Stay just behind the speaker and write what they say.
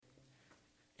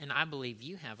and I believe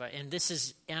you have. And this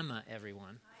is Emma,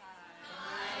 everyone.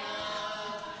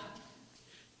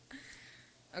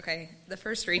 Okay, the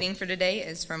first reading for today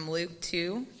is from Luke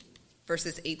 2,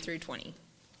 verses 8 through 20.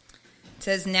 It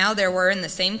says, "Now there were in the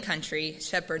same country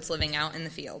shepherds living out in the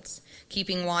fields,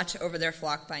 keeping watch over their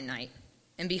flock by night.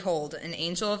 And behold, an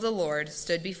angel of the Lord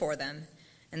stood before them,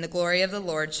 and the glory of the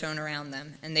Lord shone around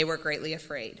them, and they were greatly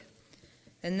afraid.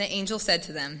 Then the angel said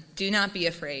to them, 'Do not be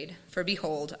afraid, for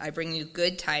behold, I bring you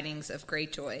good tidings of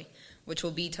great joy, which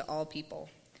will be to all people.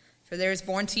 For there is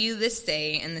born to you this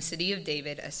day in the city of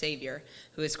David a Savior,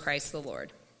 who is Christ the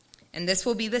Lord. And this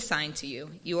will be the sign to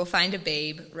you. You will find a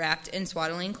babe wrapped in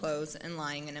swaddling clothes and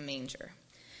lying in a manger.'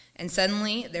 And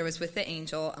suddenly there was with the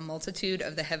angel a multitude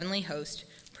of the heavenly host,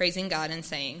 praising God and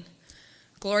saying,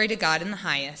 'Glory to God in the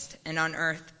highest, and on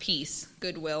earth peace,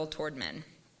 goodwill toward men.'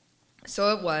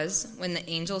 So it was, when the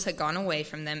angels had gone away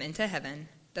from them into heaven,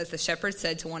 that the shepherds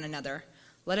said to one another,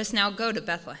 'Let us now go to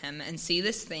Bethlehem and see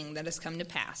this thing that has come to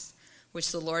pass,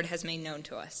 which the Lord has made known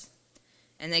to us.'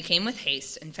 And they came with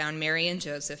haste and found Mary and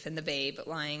Joseph and the babe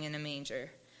lying in a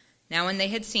manger. Now when they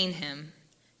had seen him,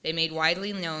 they made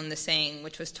widely known the saying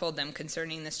which was told them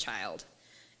concerning this child.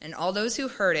 And all those who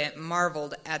heard it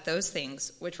marveled at those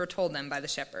things which were told them by the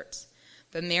shepherds.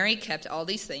 But Mary kept all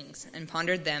these things and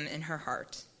pondered them in her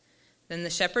heart. Then the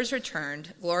shepherds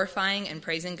returned, glorifying and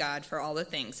praising God for all the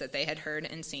things that they had heard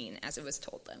and seen as it was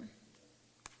told them."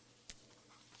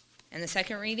 And the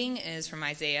second reading is from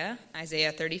Isaiah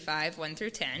 35, 1 through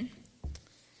 10.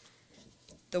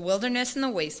 "The wilderness and the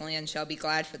wasteland shall be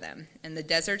glad for them, and the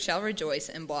desert shall rejoice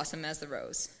and blossom as the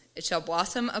rose. It shall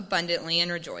blossom abundantly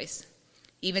and rejoice,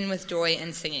 even with joy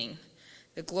and singing.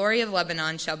 The glory of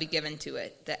Lebanon shall be given to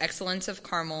it, the excellence of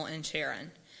Carmel and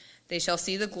Sharon. They shall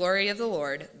see the glory of the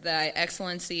Lord, the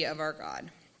excellency of our God.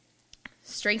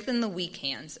 Strengthen the weak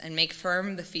hands and make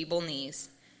firm the feeble knees.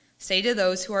 Say to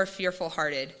those who are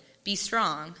fearful-hearted, 'Be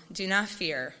strong, do not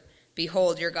fear.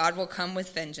 Behold, your God will come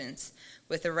with vengeance.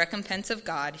 With the recompense of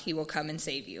God, he will come and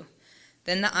save you.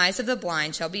 Then the eyes of the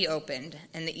blind shall be opened,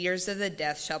 and the ears of the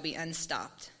deaf shall be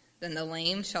unstopped. Then the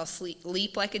lame shall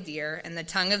leap like a deer, and the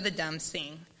tongue of the dumb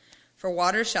sing. For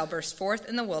waters shall burst forth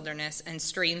in the wilderness and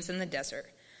streams in the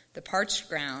desert. The parched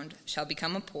ground shall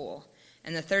become a pool,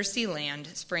 and the thirsty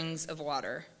land springs of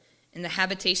water. In the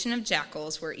habitation of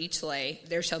jackals where each lay,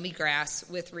 there shall be grass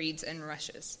with reeds and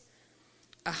rushes.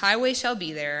 A highway shall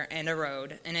be there, and a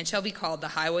road, and it shall be called the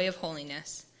highway of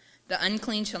holiness. The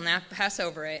unclean shall not pass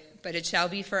over it, but it shall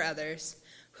be for others.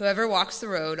 Whoever walks the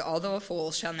road, although a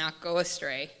fool, shall not go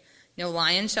astray. No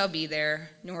lion shall be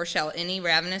there, nor shall any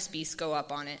ravenous beast go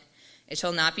up on it. It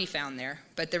shall not be found there,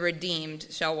 but the redeemed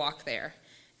shall walk there.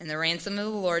 And the ransom of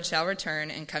the Lord shall return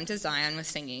and come to Zion with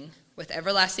singing, with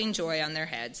everlasting joy on their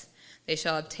heads. They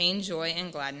shall obtain joy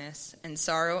and gladness, and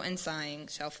sorrow and sighing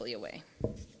shall flee away."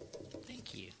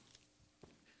 Thank you.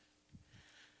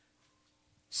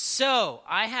 So,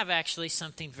 I have actually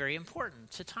something very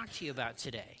important to talk to you about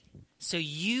today. So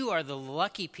you are the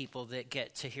lucky people that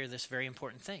get to hear this very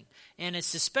important thing. And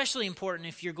it's especially important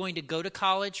if you're going to go to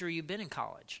college or you've been in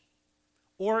college.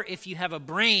 Or if you have a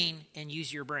brain and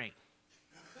use your brain.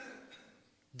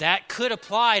 That could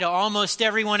apply to almost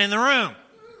everyone in the room.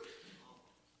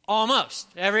 Almost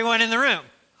everyone in the room.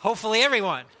 Hopefully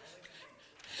everyone.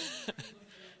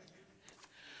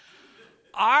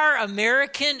 Our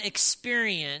American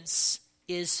experience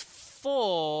is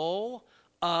full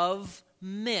of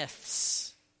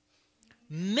myths.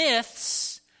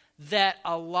 Myths that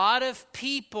a lot of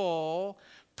people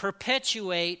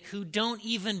perpetuate who don't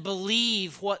even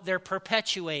believe what they're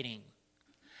perpetuating.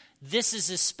 This is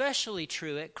especially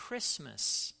true at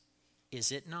Christmas,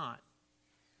 is it not?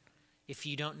 If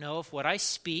you don't know of what I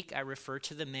speak, I refer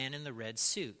to the man in the red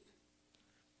suit.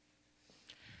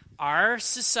 Our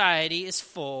society is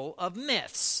full of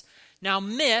myths. Now,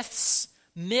 myths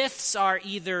are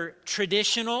either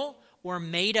traditional or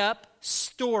made-up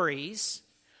stories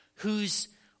whose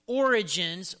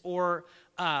origins or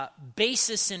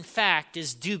basis in fact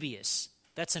is dubious.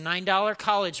 That's a $9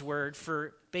 college word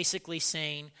for basically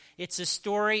saying it's a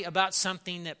story about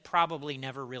something that probably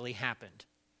never really happened.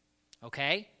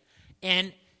 Okay?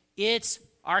 And it's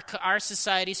our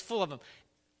society's full of them.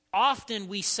 Often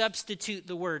we substitute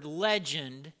the word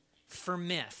legend for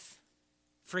myth.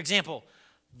 For example,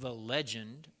 the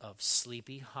legend of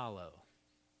Sleepy Hollow.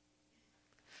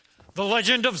 The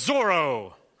legend of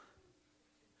Zorro.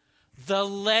 The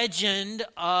legend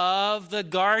of the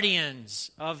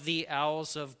guardians of the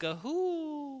Owls of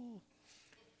Gahoo.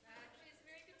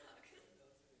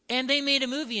 And they made a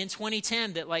movie in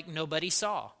 2010 that nobody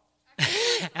saw.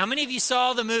 How many of you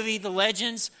saw the movie The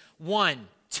Legends? 1,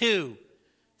 2,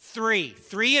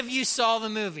 Three of you saw the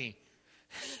movie.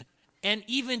 And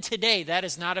even today, that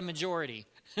is not a majority.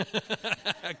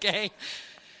 Okay?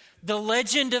 The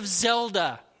Legend of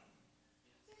Zelda.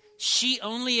 She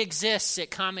only exists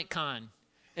at Comic-Con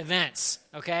events,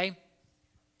 okay?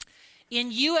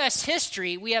 In U.S.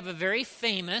 history, we have a very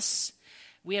famous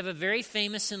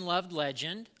and loved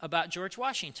legend about George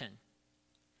Washington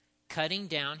cutting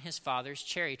down his father's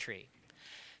cherry tree.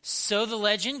 So the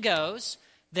legend goes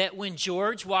that when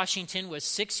George Washington was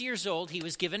 6 years old, he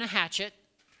was given a hatchet,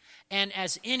 and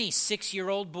as any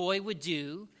 6-year-old boy would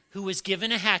do, who was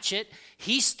given a hatchet,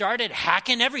 he started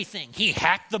hacking everything. He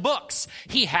hacked the books.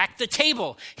 He hacked the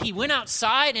table. He went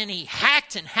outside and he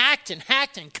hacked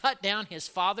and cut down his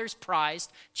father's prized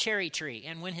cherry tree.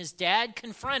 And when his dad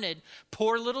confronted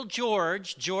poor little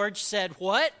George, George said,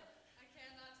 "What?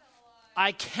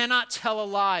 I cannot tell a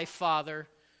lie, Father.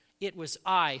 It was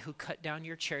I who cut down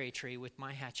your cherry tree with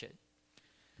my hatchet."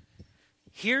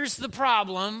 Here's the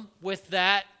problem with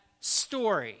that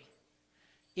story.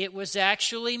 It was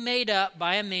actually made up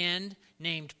by a man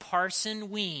named Parson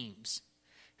Weems,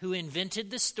 who invented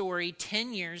the story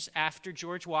 10 years after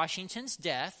George Washington's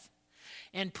death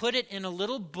and put it in a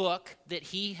little book that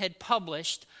he had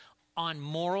published on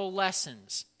moral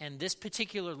lessons. And this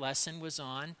particular lesson was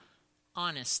on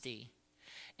honesty.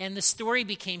 And the story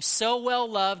became so well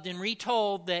loved and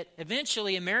retold that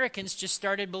eventually Americans just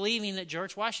started believing that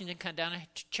George Washington cut down a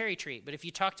cherry tree. But if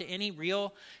you talk to any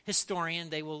real historian,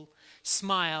 they will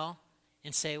smile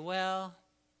and say, "Well,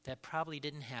 that probably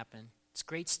didn't happen. It's a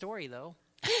great story, though."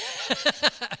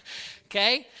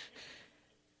 Okay?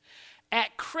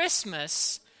 At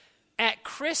Christmas,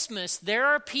 there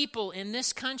are people in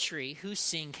this country who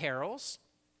sing carols,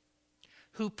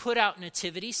 who put out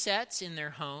nativity sets in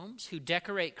their homes, who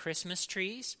decorate Christmas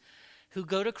trees, who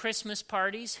go to Christmas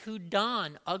parties, who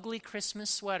don ugly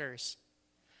Christmas sweaters,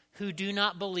 who do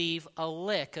not believe a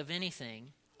lick of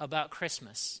anything about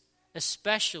Christmas,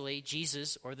 especially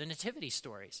Jesus or the nativity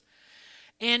stories.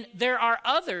 And there are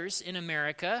others in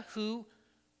America who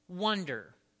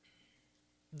wonder.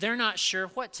 They're not sure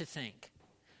what to think.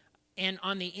 And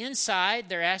on the inside,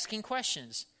 they're asking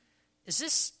questions.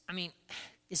 Is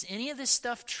any of this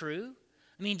stuff true?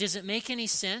 I mean, does it make any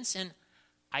sense? And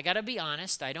I got to be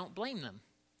honest, I don't blame them.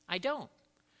 I don't,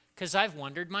 because I've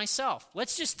wondered myself.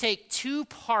 Let's just take 2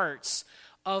 parts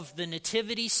of the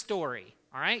nativity story,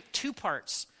 all right? 2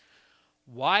 parts.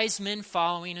 Wise men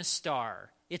following a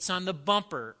star. It's on the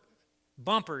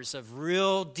bumpers of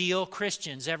real deal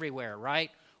Christians everywhere,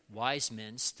 right? Wise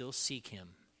men still seek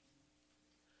him.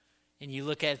 And you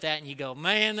look at that and you go,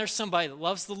 man, there's somebody that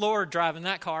loves the Lord driving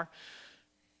that car.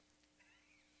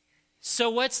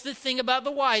 So what's the thing about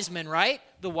the wise men, right?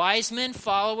 The wise men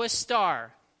follow a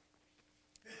star.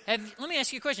 Let me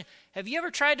ask you a question. Have you ever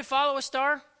tried to follow a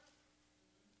star?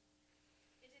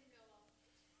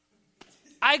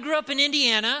 I grew up in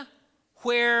Indiana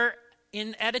where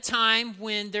at a time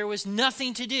when there was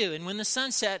nothing to do, and when the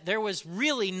sun set, there was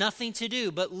really nothing to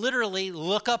do but literally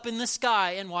look up in the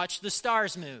sky and watch the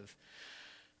stars move.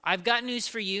 I've got news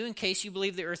for you in case you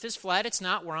believe the earth is flat. It's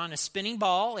not. We're on a spinning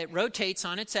ball. It rotates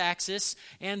on its axis,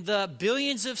 and the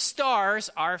billions of stars,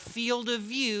 our field of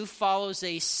view, follows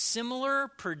a similar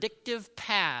predictive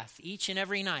path each and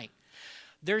every night.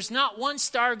 There's not one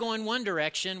star going one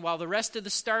direction while the rest of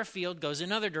the star field goes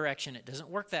another direction. It doesn't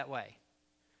work that way.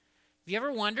 Have you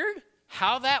ever wondered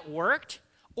how that worked?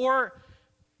 Or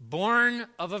born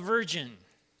of a virgin.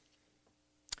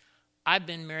 I've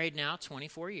been married now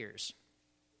 24 years.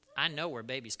 I know where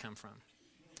babies come from.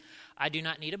 I do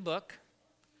not need a book.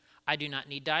 I do not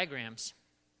need diagrams.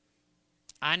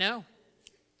 I know.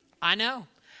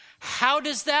 How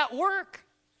does that work?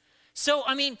 So,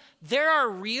 there are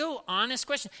real, honest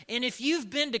questions. And if you've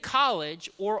been to college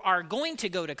or are going to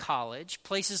go to college,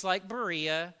 places like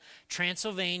Berea,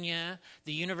 Transylvania,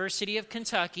 the University of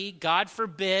Kentucky, God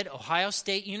forbid, Ohio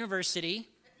State University.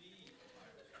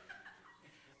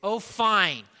 Oh,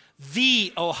 fine.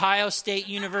 The Ohio State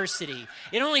University.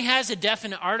 It only has a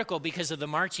definite article because of the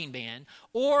marching band.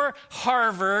 Or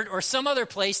Harvard or some other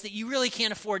place that you really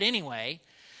can't afford anyway.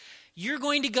 You're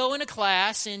going to go in a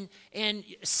class and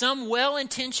some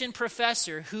well-intentioned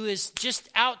professor who is just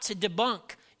out to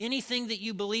debunk anything that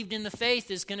you believed in the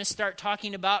faith is going to start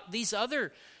talking about these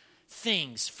other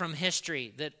things from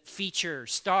history that feature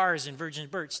stars and virgin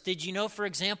births. Did you know, for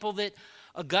example, that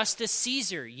Augustus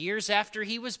Caesar, years after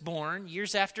he was born,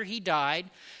 years after he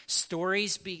died,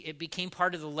 it became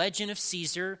part of the legend of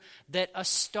Caesar that a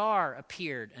star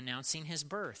appeared announcing his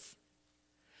birth.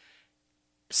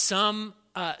 Some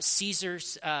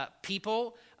Caesar's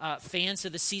people fans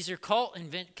of the Caesar cult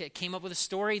came up with a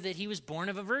story that he was born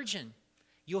of a virgin.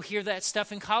 You'll hear that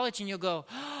stuff in college and you'll go,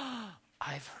 oh,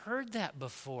 I've heard that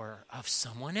before of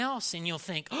someone else. And you'll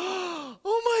think, oh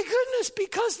my goodness,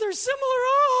 because they're similar,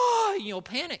 oh, you'll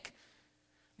panic.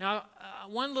 Now,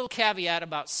 one little caveat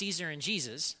about Caesar and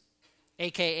Jesus,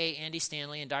 a.k.a. Andy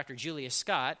Stanley and Dr. Julius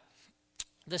Scott,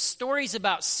 the stories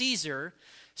about Caesar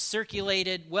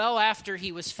circulated well after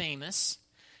he was famous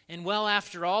and well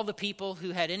after all the people who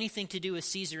had anything to do with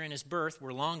Caesar and his birth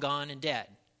were long gone and dead.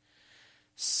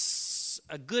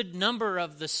 A good number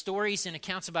of the stories and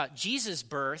accounts about Jesus'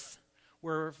 birth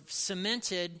were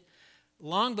cemented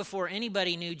long before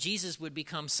anybody knew Jesus would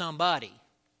become somebody.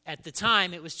 At the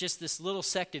time, it was just this little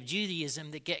sect of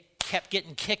Judaism that kept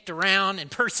getting kicked around and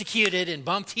persecuted and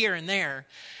bumped here and there.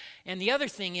 And the other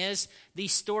thing is,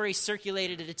 these stories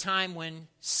circulated at a time when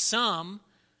some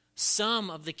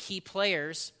of the key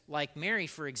players, like Mary,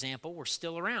 for example, were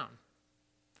still around.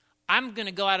 I'm going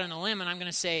to go out on a limb and I'm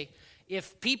going to say,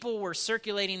 if people were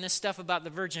circulating this stuff about the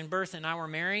virgin birth and I were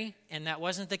Mary, and that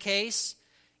wasn't the case,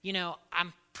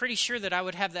 I'm pretty sure that I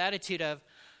would have the attitude of,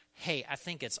 hey, I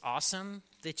think it's awesome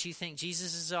that you think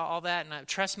Jesus is all that, and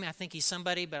trust me, I think he's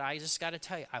somebody, but I just got to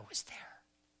tell you, I was there.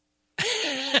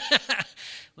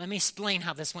 Let me explain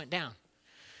how this went down.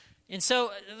 And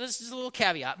so this is a little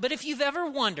caveat. But if you've ever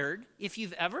wondered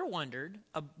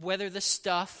whether the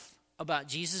stuff about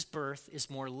Jesus' birth is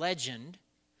more legend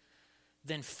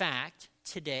than fact,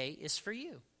 today is for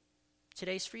you.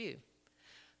 Today's for you.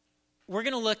 We're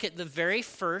going to look at the very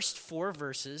first 4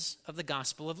 verses of the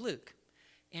Gospel of Luke.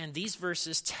 And these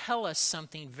verses tell us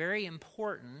something very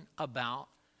important about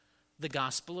the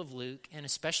Gospel of Luke, and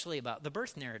especially about the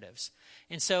birth narratives.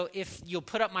 And so if you'll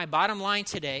put up my bottom line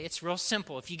today, it's real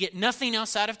simple. If you get nothing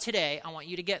else out of today, I want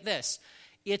you to get this.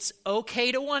 It's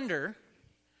okay to wonder,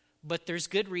 but there's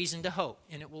good reason to hope.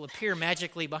 And it will appear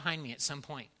magically behind me at some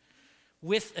point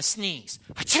with a sneeze.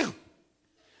 Achoo!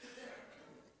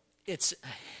 It's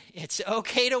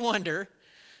okay to wonder,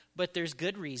 but there's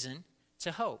good reason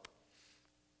to hope.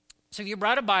 So if you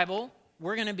brought a Bible,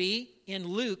 we're going to be in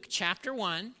Luke chapter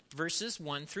 1, verses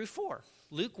 1 through 4.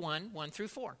 Luke 1, 1 through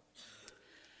 4.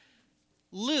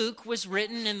 Luke was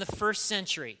written in the 1st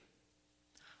century.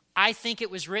 I think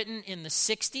it was written in the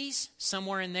 60s,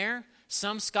 somewhere in there.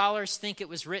 Some scholars think it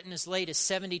was written as late as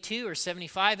 72 or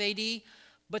 75 AD,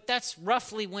 but that's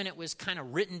roughly when it was kind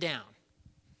of written down.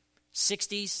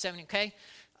 60s, 70s, okay?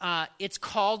 It's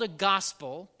called a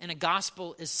gospel, and a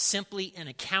gospel is simply an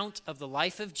account of the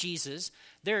life of Jesus.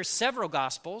 There are several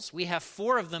gospels. We have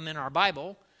 4 of them in our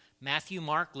Bible, Matthew,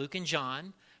 Mark, Luke, and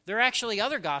John. There are actually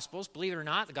other gospels, believe it or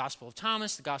not, the Gospel of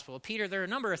Thomas, the Gospel of Peter. There are a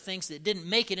number of things that didn't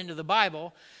make it into the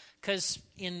Bible because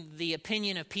in the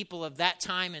opinion of people of that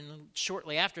time and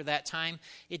shortly after that time,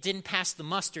 it didn't pass the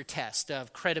muster test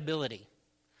of credibility.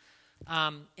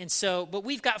 But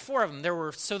we've got 4 of them. There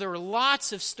were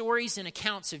lots of stories and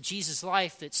accounts of Jesus'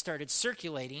 life that started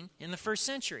circulating in the 1st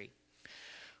century.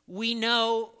 We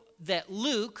know that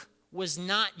Luke was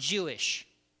not Jewish.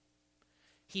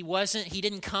 He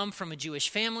didn't come from a Jewish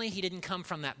family. He didn't come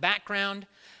from that background,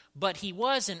 but he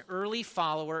was an early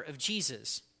follower of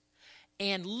Jesus.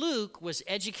 And Luke was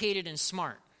educated and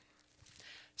smart.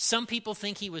 Some people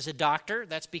think he was a doctor.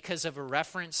 That's because of a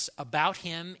reference about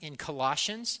him in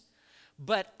Colossians.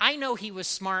 But I know he was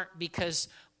smart because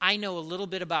I know a little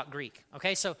bit about Greek.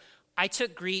 Okay, so I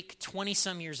took Greek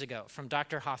 20-some years ago from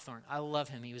Dr. Hawthorne. I love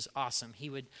him. He was awesome. He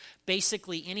would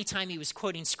basically, anytime he was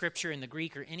quoting scripture in the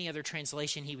Greek or any other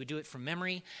translation, he would do it from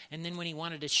memory. And then when he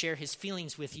wanted to share his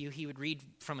feelings with you, he would read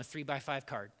from a 3x5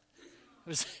 card. It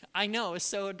was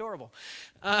so adorable.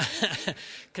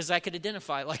 Because I could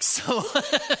identify like so.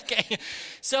 Okay,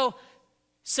 so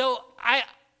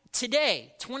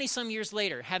today, 20-some years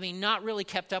later, having not really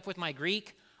kept up with my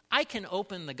Greek, I can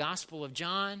open the Gospel of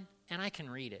John and I can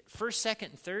read it. 1st, 2nd,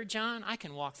 and 3rd John, I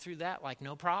can walk through that like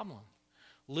no problem.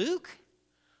 Luke,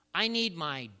 I need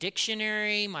my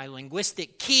dictionary, my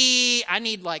linguistic key. I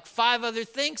need like 5 other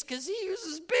things because he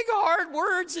uses big, hard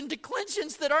words and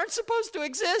declensions that aren't supposed to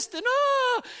exist. And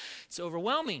it's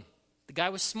overwhelming. The guy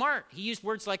was smart. He used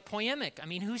words like poemic. I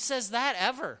mean, who says that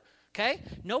ever? Okay?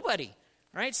 Nobody.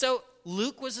 Right? So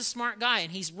Luke was a smart guy,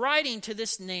 and he's writing to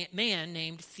this man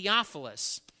named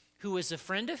Theophilus, who was a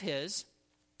friend of his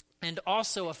and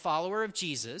also a follower of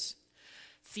Jesus.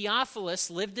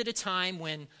 Theophilus lived at a time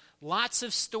when lots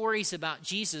of stories about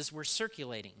Jesus were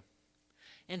circulating.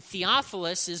 And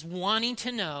Theophilus is wanting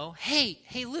to know, hey,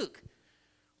 Luke,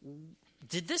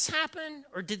 did this happen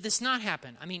or did this not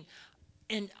happen? I mean,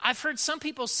 and I've heard some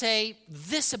people say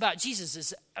this about Jesus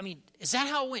is that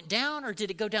how it went down or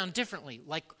did it go down differently?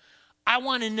 Like, I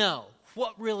want to know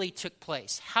what really took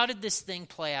place. How did this thing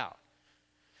play out?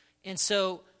 And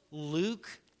so Luke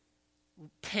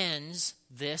pens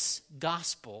this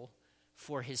gospel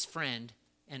for his friend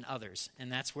and others. And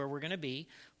that's where we're going to be.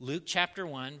 Luke chapter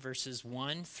 1, verses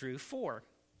 1 through 4.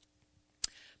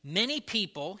 Many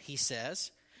people, he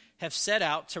says, have set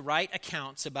out to write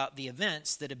accounts about the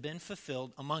events that have been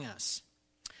fulfilled among us.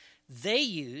 They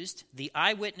used the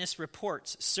eyewitness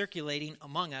reports circulating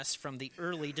among us from the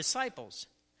early disciples.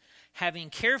 Having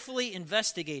carefully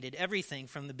investigated everything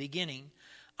from the beginning,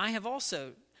 I have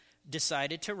also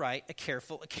decided to write a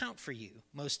careful account for you,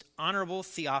 most honorable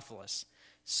Theophilus,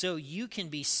 so you can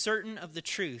be certain of the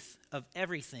truth of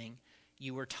everything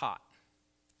you were taught.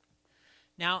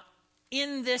 Now,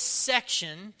 in this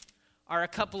section are a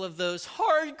couple of those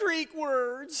hard Greek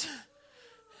words.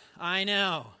 I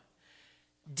know.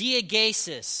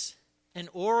 Diegesis, an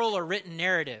oral or written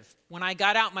narrative. When I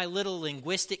got out my little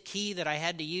linguistic key that I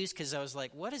had to use because I was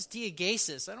like, what is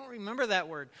diegesis? I don't remember that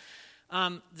word.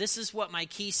 This is what my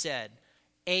key said.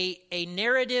 A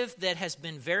narrative that has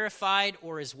been verified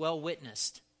or is well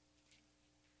witnessed.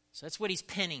 So that's what he's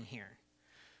penning here.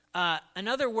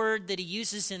 Another word that he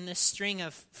uses in this string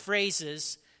of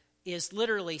phrases is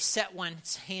literally set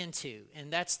one's hand to.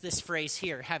 And that's this phrase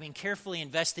here, having carefully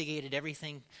investigated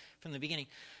everything from the beginning.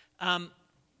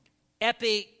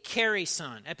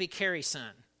 Epikerison.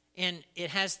 And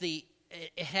it has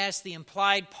the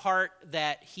implied part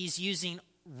that he's using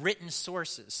written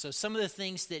sources. So some of the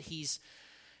things that he's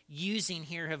using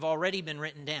here have already been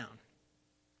written down.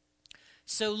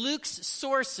 So Luke's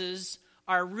sources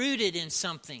are rooted in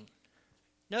something.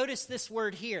 Notice this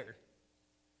word here.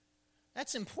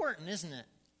 That's important, isn't it?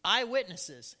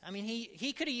 Eyewitnesses. I mean,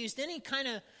 he could have used any kind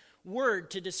of word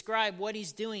to describe what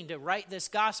he's doing to write this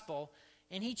gospel,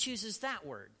 and he chooses that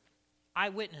word,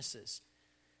 eyewitnesses.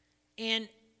 And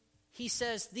he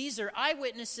says these are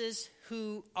eyewitnesses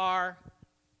who are,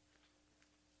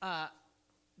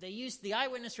 they used the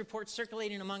eyewitness reports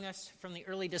circulating among us from the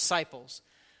early disciples.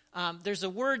 There's a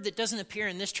word that doesn't appear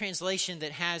in this translation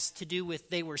that has to do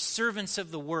with they were servants of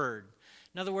the word.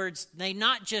 In other words,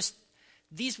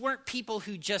 these weren't people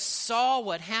who just saw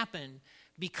what happened.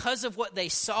 Because of what they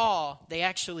saw, they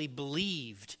actually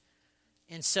believed.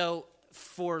 And so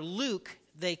for Luke,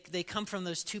 they come from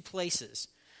those two places.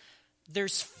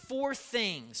 There's 4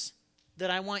 things that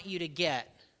I want you to get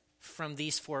from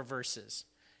these 4 verses.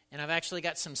 And I've actually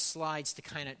got some slides to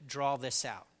kind of draw this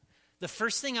out. The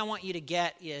first thing I want you to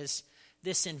get is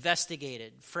this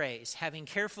investigated phrase, having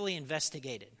carefully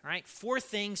investigated. All right, 4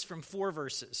 things from 4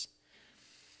 verses.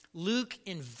 Luke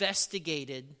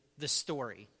investigated the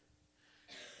story.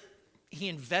 He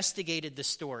investigated the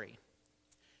story.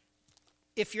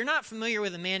 If you're not familiar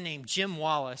with a man named Jim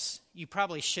Wallace, you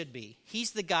probably should be.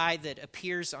 He's the guy that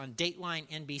appears on Dateline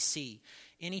NBC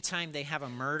anytime they have a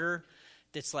murder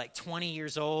that's like 20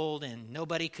 years old and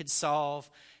nobody could solve,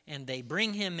 and they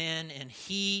bring him in, and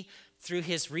he, through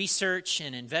his research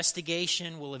and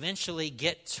investigation, will eventually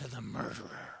get to the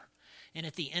murderer. And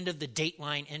at the end of the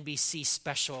Dateline NBC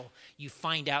special, you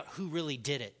find out who really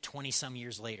did it 20-some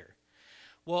years later.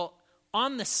 Well,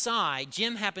 on the side,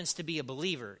 Jim happens to be a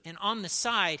believer, and on the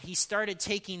side, he started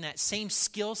taking that same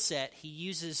skill set he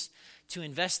uses to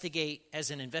investigate as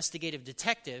an investigative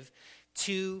detective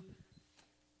to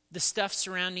the stuff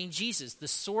surrounding Jesus, the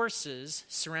sources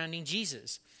surrounding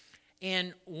Jesus.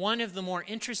 And one of the more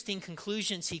interesting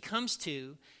conclusions he comes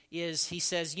to is he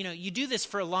says, you do this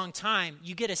for a long time,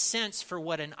 you get a sense for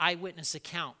what an eyewitness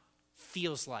account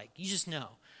feels like. You just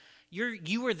know.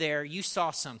 You were there, you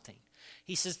saw something.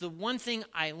 He says, the one thing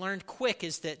I learned quick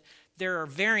is that there are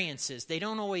variances. They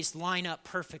don't always line up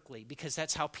perfectly because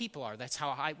that's how people are. That's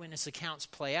how eyewitness accounts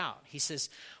play out. He says,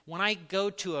 when I go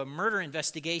to a murder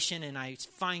investigation and I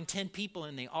find 10 people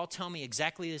and they all tell me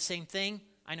exactly the same thing,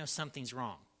 I know something's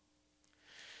wrong.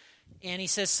 And he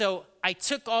says, so I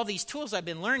took all these tools I've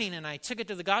been learning and I took it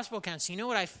to the gospel accounts. You know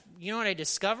what I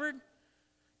discovered?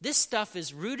 This stuff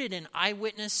is rooted in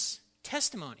eyewitness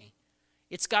testimony.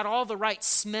 It's got all the right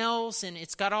smells and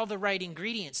it's got all the right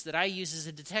ingredients that I use as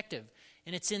a detective.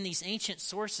 And it's in these ancient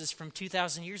sources from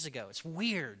 2,000 years ago. It's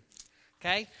weird,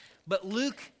 okay? But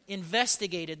Luke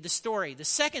investigated the story. The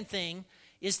second thing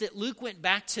is that Luke went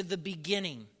back to the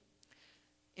beginning.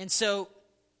 And so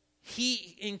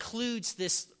he includes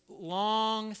this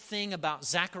long thing about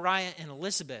Zechariah and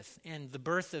Elizabeth and the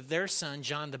birth of their son,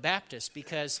 John the Baptist,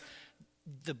 because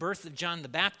the birth of John the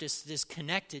Baptist is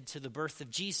connected to the birth of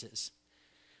Jesus.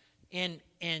 And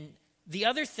the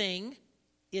other thing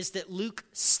is that Luke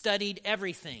studied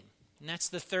everything. And that's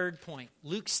the third point.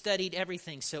 Luke studied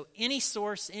everything. So any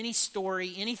source, any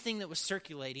story, anything that was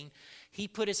circulating, He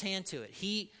put his hand to it.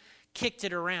 He kicked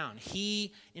it around.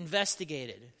 He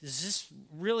investigated. Is this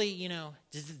really,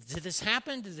 did this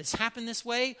happen? Did this happen this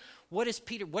way? What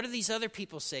do these other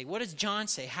people say? What does John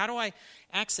say? How do I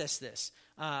access this?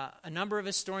 A number of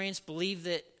historians believe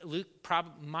that Luke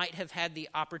might have had the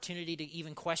opportunity to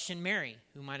even question Mary,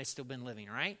 who might have still been living,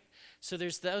 right? So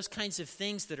there's those kinds of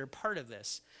things that are part of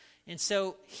this. And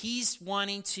so he's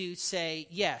wanting to say,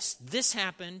 yes, this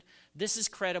happened. This is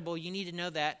credible. You need to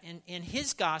know that. And in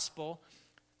his gospel,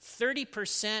 roughly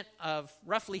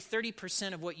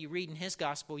 30% of what you read in his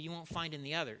gospel, you won't find in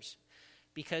the others.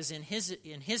 Because in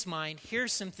his mind,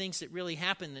 here's some things that really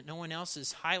happened that no one else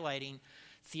is highlighting.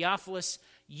 Theophilus,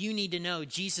 you need to know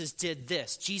Jesus did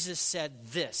this. Jesus said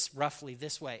this, roughly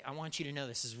this way. I want you to know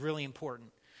this is really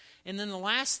important. And then the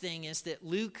last thing is that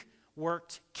Luke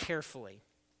worked carefully.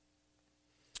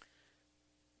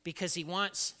 Because he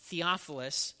wants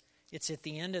Theophilus, it's at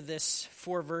the end of this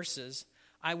 4 verses,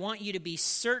 I want you to be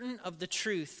certain of the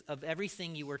truth of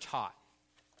everything you were taught.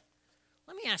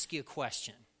 Let me ask you a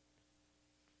question.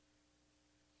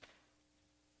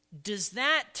 Does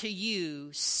that to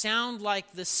you sound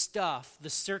like the stuff, the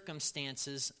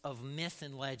circumstances of myth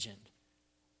and legend?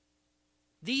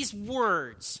 These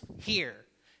words here,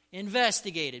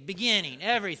 investigated, beginning,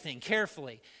 everything,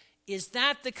 carefully. Is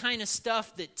that the kind of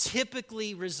stuff that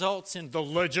typically results in the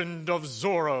legend of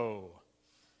Zorro?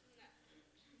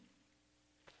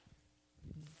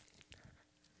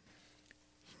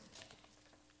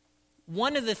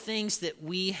 One of the things that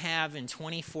we have in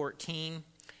 2014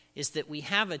 is that we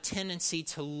have a tendency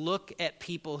to look at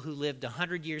people who lived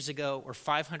 100 years ago or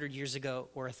 500 years ago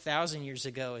or 1,000 years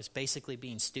ago as basically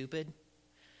being stupid,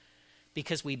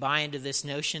 because we buy into this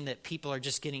notion that people are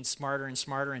just getting smarter and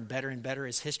smarter and better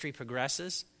as history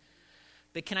progresses.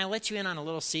 But can I let you in on a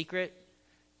little secret?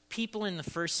 People in the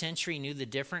first century knew the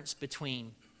difference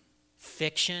between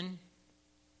fiction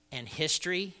and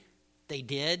history. They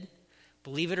did.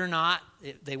 Believe it or not,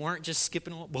 they weren't just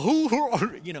skipping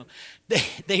along.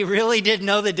 They really did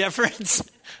know the difference.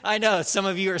 I know, some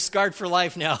of you are scarred for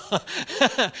life now.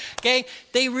 Okay?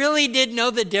 They really did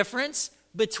know the difference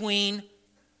between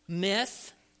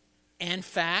myth and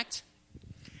fact.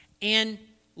 And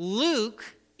Luke,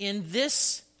 in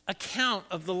this account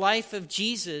of the life of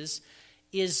Jesus,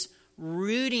 is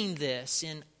rooting this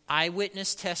in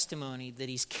eyewitness testimony that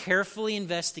he's carefully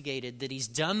investigated, that he's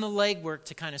done the legwork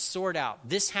to kind of sort out.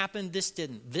 This happened, this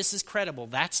didn't. This is credible,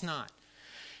 that's not.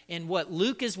 And what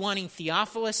Luke is wanting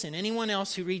Theophilus and anyone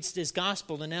else who reads this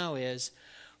gospel to know is,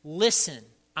 listen,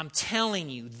 I'm telling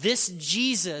you, this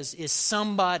Jesus is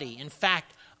somebody. In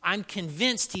fact, I'm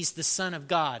convinced he's the Son of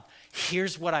God.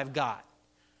 Here's what I've got.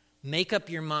 Make up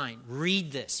your mind.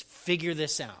 Read this. Figure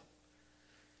this out.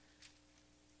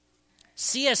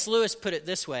 C.S. Lewis put it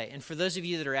this way, and for those of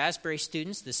you that are Asbury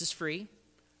students, this is free.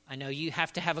 I know you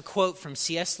have to have a quote from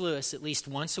C.S. Lewis at least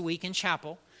once a week in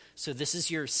chapel, so this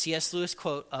is your C.S. Lewis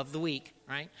quote of the week,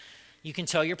 right? You can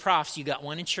tell your profs you got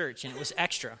one in church, and it was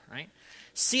extra, right?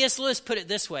 C.S. Lewis put it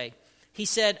this way. He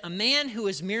said, a man who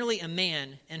is merely a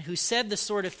man and who said the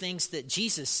sort of things that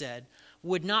Jesus said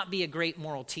would not be a great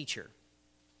moral teacher.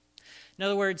 In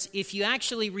other words, if you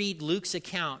actually read Luke's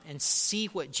account and see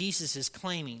what Jesus is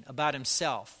claiming about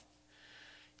himself,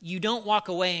 you don't walk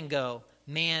away and go,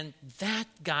 man, that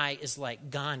guy is like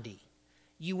Gandhi.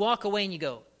 You walk away and you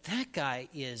go, that guy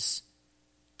is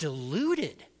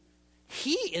deluded.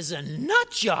 He is a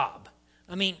nut job.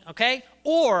 I mean, okay?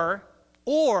 Or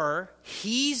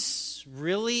he's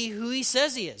really who he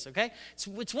says he is, okay?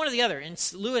 It's one or the other. And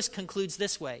Lewis concludes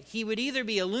this way. He would either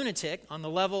be a lunatic on the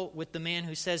level with the man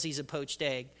who says he's a poached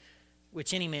egg,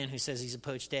 which any man who says he's a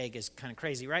poached egg is kind of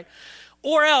crazy, right?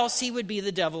 Or else he would be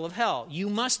the devil of hell. You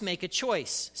must make a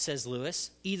choice, says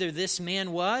Lewis. Either this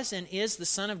man was and is the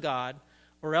Son of God,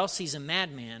 or else he's a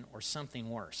madman or something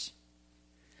worse.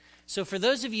 So for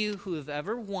those of you who have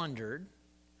ever wondered,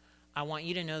 I want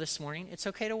you to know this morning, it's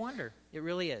okay to wonder. It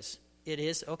really is. It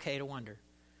is okay to wonder.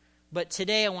 But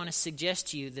today I want to suggest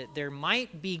to you that there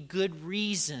might be good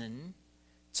reason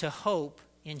to hope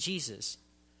in Jesus.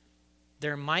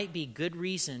 There might be good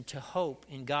reason to hope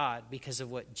in God because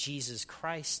of what Jesus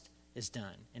Christ has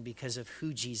done and because of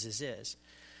who Jesus is.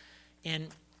 And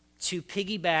to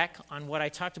piggyback on what I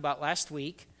talked about last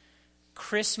week,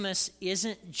 Christmas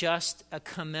isn't just a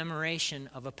commemoration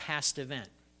of a past event.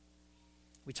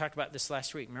 We talked about this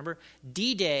last week. Remember,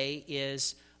 D-Day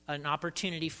is an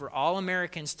opportunity for all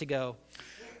Americans to go,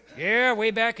 yeah, way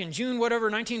back in June,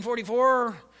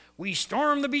 1944, we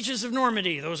stormed the beaches of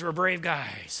Normandy. Those were brave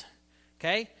guys.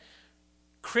 Okay?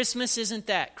 Christmas isn't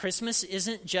that. Christmas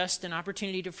isn't just an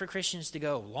opportunity for Christians to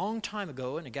go a long time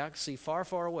ago in a galaxy far,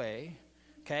 far away.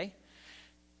 Okay?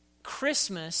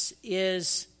 Christmas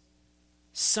is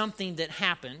something that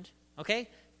happened. Okay?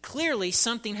 Clearly,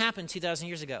 something happened 2,000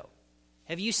 years ago.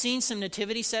 Have you seen some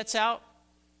nativity sets out?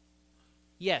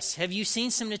 Yes. Have you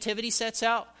seen some nativity sets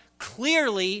out?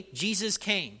 Clearly, Jesus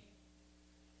came.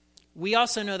 We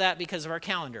also know that because of our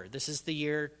calendar. This is the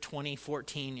year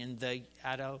 2014 in the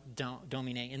Anno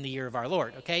Domini, in the year of our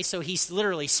Lord. Okay, so he's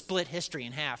literally split history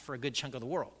in half for a good chunk of the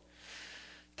world.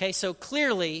 Okay, so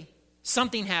clearly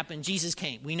something happened. Jesus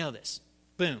came. We know this.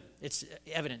 Boom. It's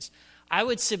evidence. I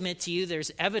would submit to you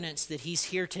there's evidence that he's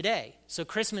here today. So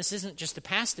Christmas isn't just a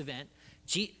past event.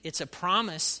 It's a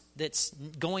promise that's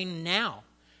going now.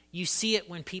 You see it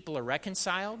when people are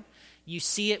reconciled. You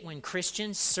see it when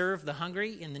Christians serve the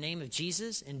hungry in the name of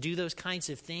Jesus and do those kinds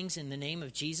of things in the name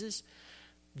of Jesus.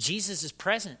 Jesus is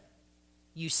present.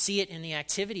 You see it in the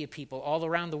activity of people all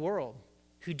around the world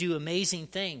who do amazing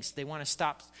things. They want to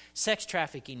stop sex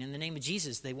trafficking in the name of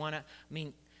Jesus.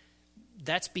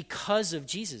 That's because of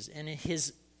Jesus and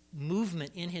his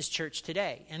movement in his church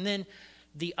today. And then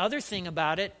the other thing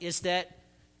about it is that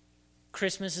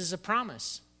Christmas is a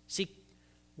promise. See,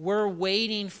 we're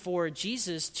waiting for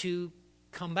Jesus to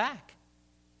come back.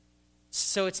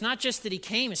 So it's not just that he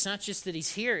came, it's not just that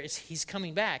he's here, he's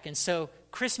coming back. And so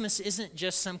Christmas isn't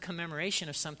just some commemoration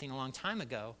of something a long time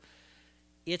ago.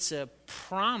 It's a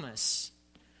promise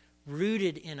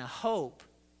rooted in a hope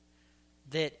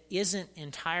that isn't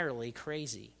entirely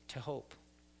crazy to hope.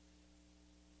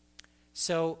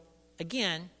 So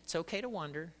again, it's okay to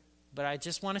wonder, but I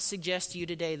just want to suggest to you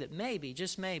today that maybe,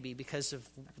 just maybe, because of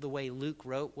the way Luke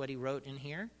wrote what he wrote in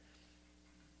here,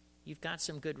 you've got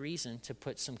some good reason to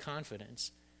put some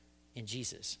confidence in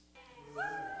Jesus.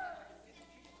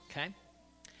 Okay?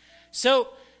 So,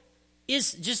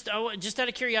 just out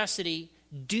of curiosity,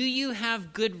 do you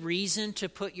have good reason to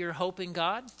put your hope in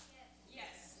God? Yes.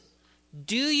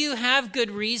 Do you have good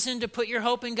reason to put your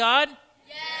hope in God?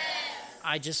 Yes.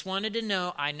 I just wanted to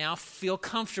know, I now feel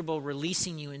comfortable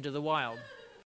releasing you into the wild.